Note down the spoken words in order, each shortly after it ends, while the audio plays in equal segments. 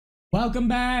Welcome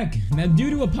back! Now, due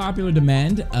to a popular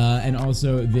demand, and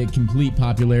also the complete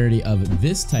popularity of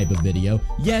this type of video,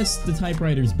 yes, the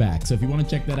typewriter's back. So if you want to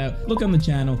check that out, look on the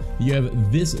channel. You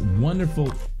have this wonderful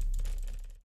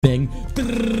thing.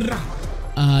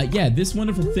 Yeah, this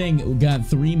wonderful thing got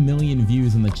 3 million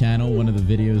views on the channel. One of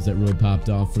the videos that really popped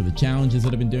off for the challenges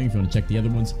that I've been doing. If you want to check the other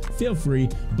ones, feel free.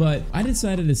 But I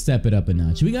decided to step it up a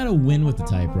notch. We gotta win with the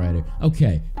typewriter.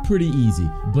 Okay, pretty easy.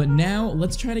 But now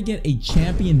let's try to get a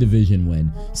champion division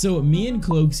win. So me and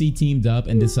cloakzy teamed up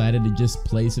and decided to just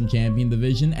play some champion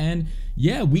division, and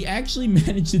yeah, we actually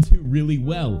managed to do really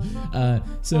well.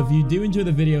 So if you do enjoy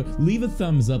the video, leave a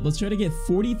thumbs up. Let's try to get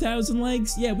 40,000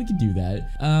 likes. Yeah, we can do that.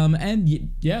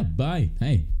 And yeah, bye.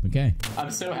 Hey, okay.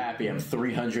 I'm so happy I'm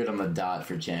 300 on the dot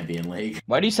for Champion League.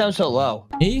 Why do you sound so low?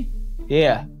 Me?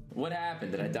 Yeah. What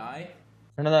happened? Did I die?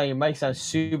 I don't know, your mic sounds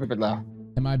super low.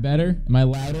 Am I better? Am I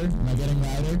louder? Am I getting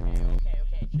louder?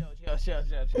 Okay,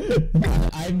 chill.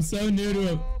 I'm so new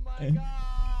to it. Oh my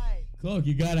god! Cloak,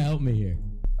 you gotta help me here.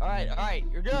 Alright,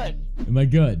 you're good. Am I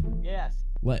good? Yes.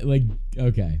 Like,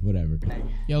 okay, whatever.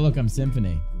 Yo, look, I'm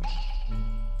Symphony.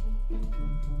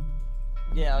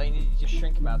 Yeah, all you need to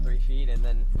shrink about 3 feet and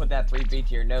then put that 3 feet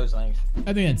to your nose length.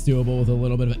 I think that's doable with a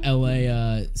little bit of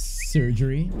LA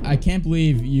surgery. I can't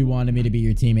believe you wanted me to be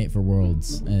your teammate for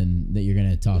Worlds and that you're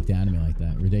gonna talk down to me like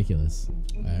that. Ridiculous.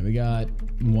 Alright, we got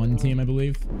one team, I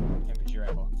believe. Infantry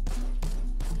rifle.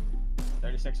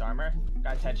 36 armor.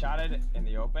 Got headshotted in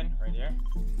the open, right here.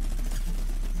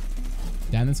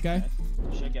 Down this guy?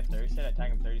 You should get 30 hit. I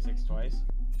tagged him 36 twice.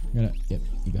 Yep,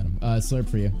 you got him. Slurp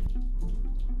for you.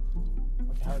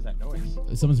 What the hell is that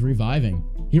noise? Someone's reviving.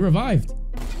 He revived.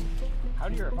 How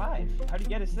do you revive? How do you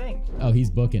get his thing? Oh, he's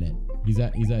booking it. He's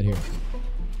out here.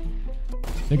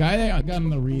 The guy that got him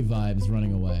the revive is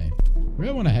running away. I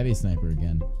really want a heavy sniper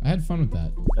again. I had fun with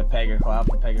that. The Pega Clout.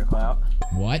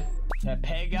 What? The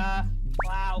Pega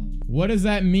Clout. What does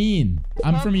that mean?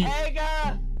 I'm from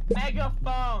Pega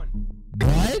Megaphone.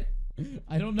 What?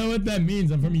 I don't know what that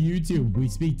means. I'm from YouTube. We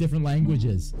speak different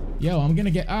languages. Yo, I'm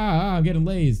gonna get I'm getting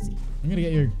lazed. I'm gonna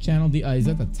get your channel he's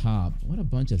at the top. What a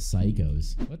bunch of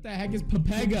psychos. What the heck is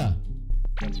Papega?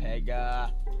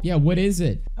 Papega. Yeah, what is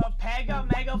it?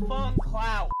 Papega Megaphone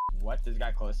Clout. What? This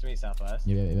guy close to me, southwest.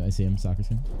 Yeah, I see him. Soccer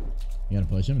skin. You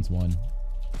gotta push him. It's one.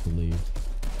 I believe.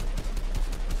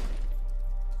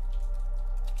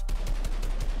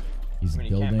 He's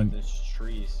building. There's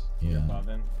trees above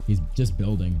him. He's just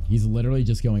building. He's literally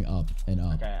just going up and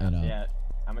up and up. Yeah,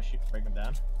 I'm gonna break him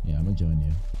down. Yeah, I'm gonna join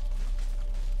you.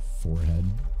 Forehead.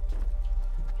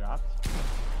 Dropped.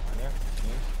 On there.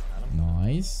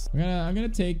 Nice. I'm gonna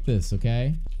take this,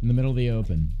 okay? In the middle of the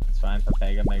open. It's fine.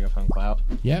 Papega Megaphone Clout.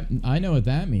 Yep, I know what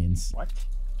that means. What?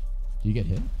 Do you get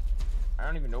hit? I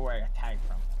don't even know where I got tagged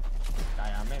from.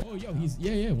 Guy on me. Oh, yo, he's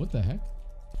yeah. What the heck?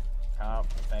 Cop,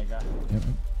 Papega. Yep.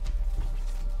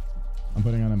 I'm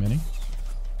putting on a mini.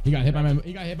 He got hit by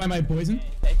my poison.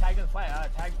 They tagged in the fly.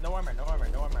 No armor on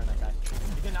that guy.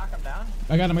 You can knock him down.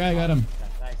 I got him. I got him. Okay,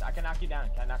 thanks. I can knock you down.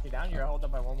 Can I knock you down? You're held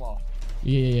up by one wall.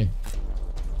 Yeah.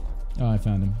 Oh, I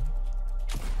found him.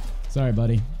 Sorry,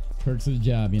 buddy. Perks of the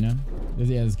job, you know.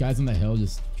 This guy's on the hill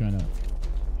just trying to.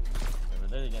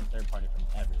 They're getting third party from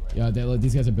everywhere. Yeah,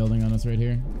 these guys are building on us right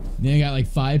here. Then I got like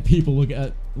 5 people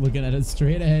looking at us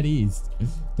straight ahead east.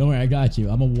 Don't worry, I got you.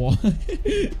 I'm a wall.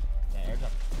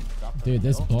 Dude,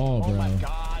 this ball, bro. Oh my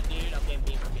god, dude. I'm getting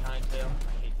beat from behind too.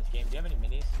 I hate this game. Do you have any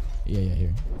minis? Yeah,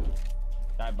 here.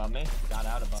 Guy above me. Got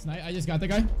out above me. I just got the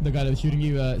guy. The guy that was shooting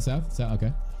you south.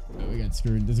 Okay. Oh, we got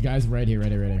screwed. This guy's right here.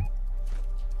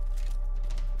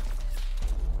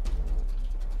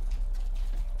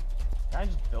 Guy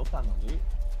just built on the loot.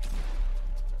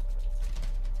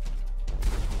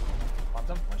 Bumped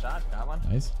him. One shot. Got one.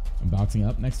 Nice. I'm boxing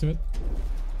up next to it.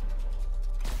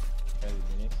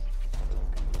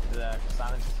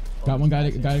 Got one guy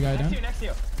down. Next to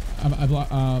you. I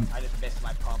just missed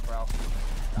my pump, bro.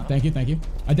 Thank you.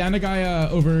 I downed a guy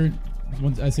over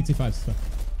 65. So.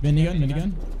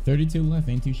 Minigun. 32 left.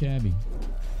 Ain't too shabby.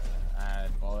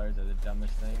 Ballers are the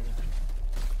dumbest thing.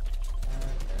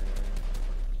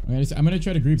 I'm gonna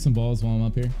try to group some balls while I'm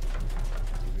up here.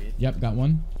 Yep, got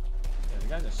one. Yeah, the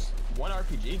guys are one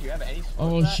RPG. Do you have any?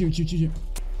 Oh shoot!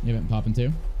 Yeah, popping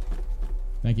 2.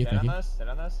 Thank you. Sit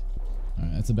on this.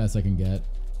 Alright, that's the best I can get.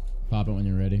 Pop it when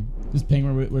you're ready. Just ping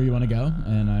where you want to go,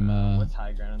 and I'm What's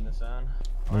high ground on this zone?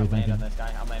 I'm landing on this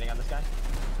guy.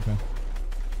 Okay.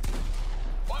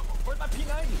 What? Where's my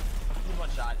P90? He's one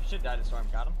shot. Should have died in storm.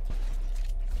 Got him.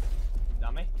 He's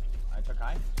on me. I took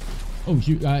high. Oh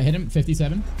shoot! Hit him.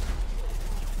 57.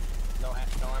 No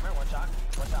armor. One shot.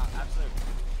 Absolute.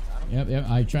 Got him. Yep.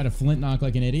 I try to flint knock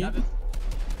like an idiot.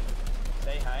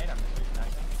 height. I'm just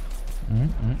reconnecting.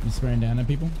 Alright. You spraying down at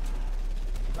people?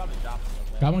 Probably dropped a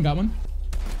little bit. Got one.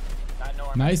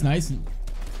 Nice.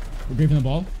 We're griefing the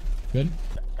ball. Good.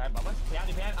 Guy above us.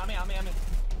 Behind. On me.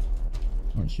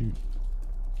 Oh, shoot.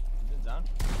 He's in zone.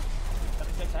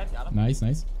 76 head. Got him. Nice.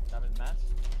 Got his mats.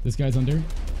 This guy's under.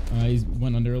 He's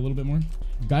went under a little bit more.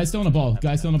 Guy's still on the ball.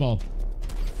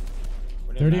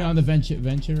 30 on the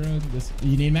Ventura. This.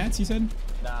 You need mats, you said?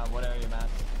 Nah, what are your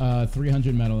mats?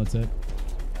 300 metal, that's it. Okay.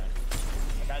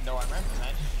 I got no armor.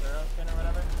 Match, skin or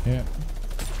whatever. Yeah.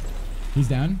 He's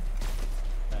down.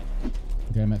 Okay.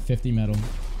 Okay, I'm at 50 metal.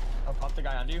 I'll pump the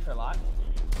guy under you for a lot.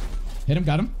 Hit him,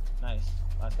 got him. Nice.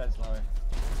 Last guy's lower.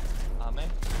 On me.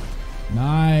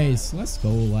 Nice. Let's go,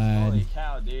 lad. Holy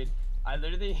cow, dude. I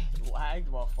literally lagged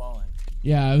while falling.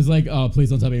 Yeah, I was like, oh, please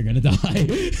don't tell me you're gonna die. I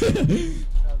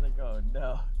was like, oh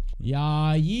no.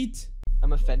 Yeah, yeet.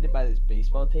 I'm offended by this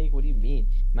baseball take. What do you mean?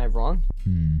 Am I wrong?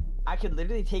 Hmm. I could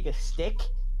literally take a stick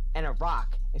and a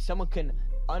rock, and someone can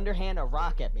underhand a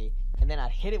rock at me, and then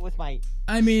I'd hit it with my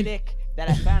stick that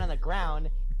I found on the ground,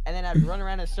 and then I'd run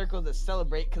around in circles to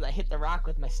celebrate because I hit the rock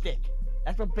with my stick.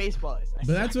 That's what baseball is. But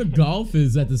that's what golf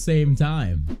is at the same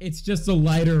time. It's just a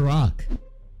lighter rock.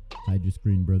 Hide your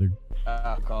screen, brother.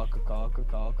 Call.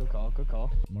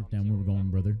 Mark down where we're going,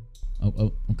 brother.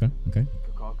 Oh, okay.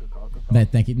 Call.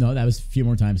 Thank you. No, that was a few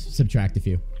more times. Subtract a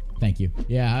few. Thank you.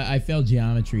 Yeah, I failed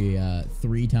geometry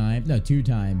 2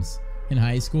 times in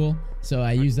high school. So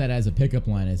I use that as a pickup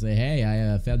line. I say,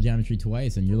 hey, I failed geometry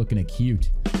twice, and you're looking at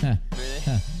cute. Really?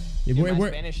 It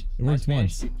worked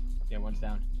once. Yeah, one's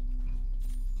down.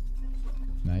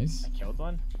 Nice. I killed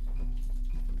one.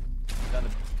 Is that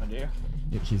under you?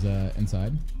 Yep, she's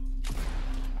inside.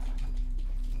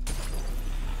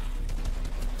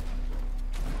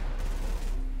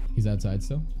 He's outside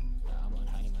still. No, I'm on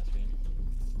hiding my screen.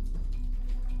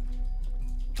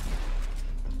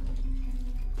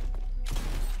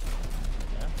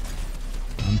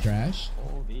 Yeah. I'm trash.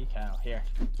 Holy cow. Here.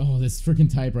 Oh, this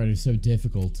freaking typewriter is so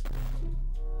difficult.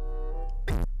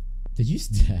 Did you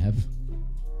stab?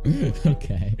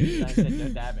 Okay. I said no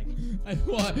dabbing.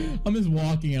 I'm just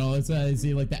walking and all of a sudden I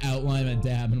see like the outline of a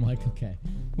dab and I'm like, okay.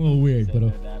 A little weird, but no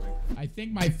dabbing. I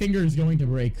think my finger is going to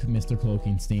break, Mr.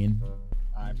 Cloakingstein.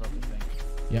 I broke the thing.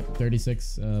 Yep,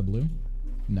 36 blue.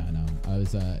 No.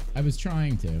 I was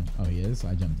trying to. Oh, he is?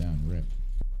 I jumped down. Rip.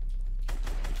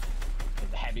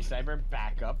 The heavy sniper,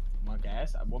 back up. Monk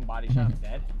ass. One body shot, I'm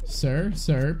dead.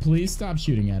 Sir, please stop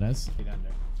shooting at us. Get under.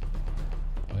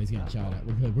 Oh, he's getting shot at.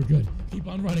 We're good. Keep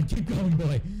on running. Keep going,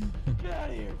 boy. Get out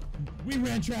of here. We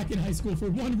ran track in high school for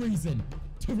one reason.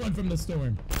 To run from the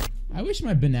storm. I wish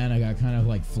my banana got kind of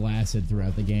like flaccid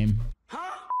throughout the game. Huh?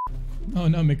 Oh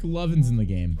no, McLovin's in the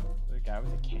game. The guy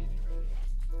with a cannon right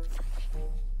here.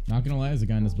 Not gonna lie, there's a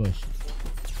guy in this bush.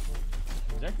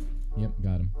 Is there? Yep,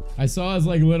 got him. I saw his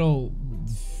like little,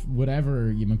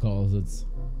 whatever you calls it.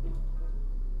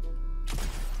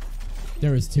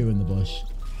 There was 2 in the bush.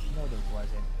 No, there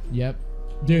wasn't. Yep.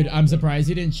 Dude, I'm surprised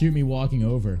he didn't shoot me walking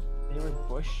over. They were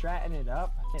bush stratting it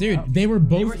up. Dude, they were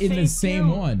both in the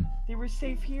same one. They were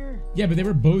safe here. Yeah, but they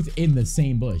were both in the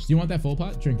same bush. Do you want that full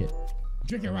pot? Drink it.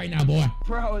 Drink it right now, boy.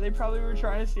 Bro, they probably were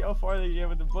trying to see how far they get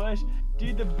with the bush.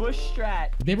 Dude, the bush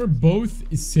strat. They were both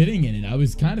sitting in it. I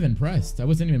was kind of impressed. I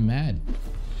wasn't even mad.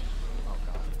 Oh,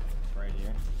 God. Right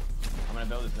here. I'm going to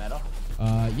build this metal.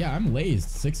 Yeah, I'm lazed.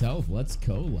 6 health. Let's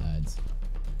go, lads.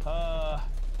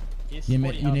 You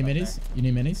need minis? You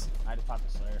need minis? I just popped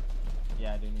a slur.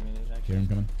 Yeah, I do need minis, actually. Here, I'm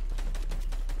coming.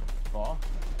 Ball?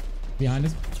 Behind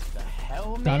us. The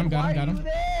hell, man? Got him. Why are you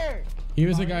there? He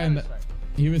was a guy in the...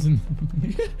 He was in...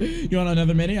 You want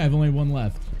another mini? I have only 1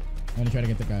 left. I'm gonna try to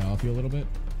get the guy off you a little bit.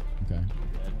 Okay.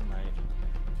 Good, I'm right.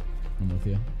 I'm with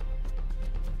you.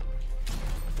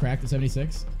 Cracked at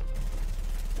 76.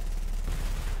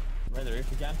 Where the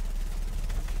roof again?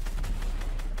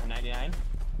 99.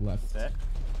 Left. That's it.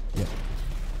 Yep.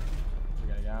 We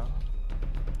gotta go.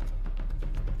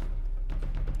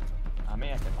 I may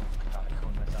have to... I thought I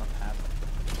coned myself half.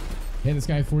 Hey, this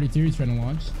guy 42. He's trying to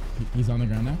launch. He's on the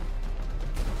ground now.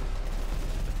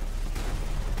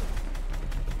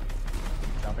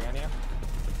 Jumping on you.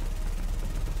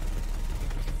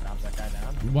 Drops that guy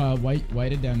down. Well,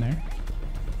 whited down there.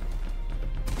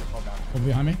 Oh, God. Over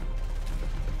behind me.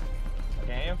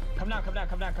 Okay, you. Come down. I'm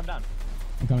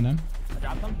coming down. I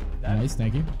dropped him. Dead. Nice,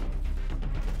 thank you.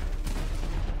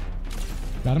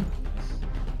 Got him.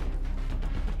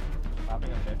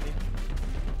 Popping up 50.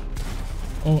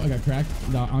 Oh, I got cracked.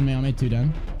 No, on me, 2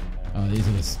 down. Oh, these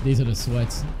are the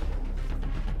sweats.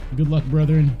 Good luck,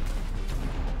 brethren.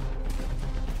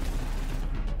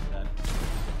 Dead.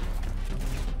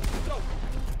 Go.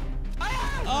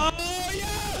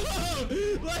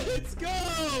 Let's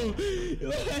go!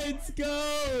 Let's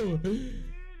go!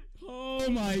 Oh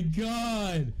my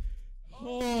god!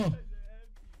 Oh,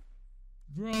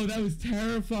 bro, that was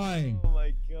terrifying. Oh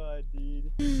my god,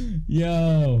 dude.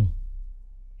 Yo,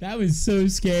 that was so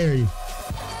scary.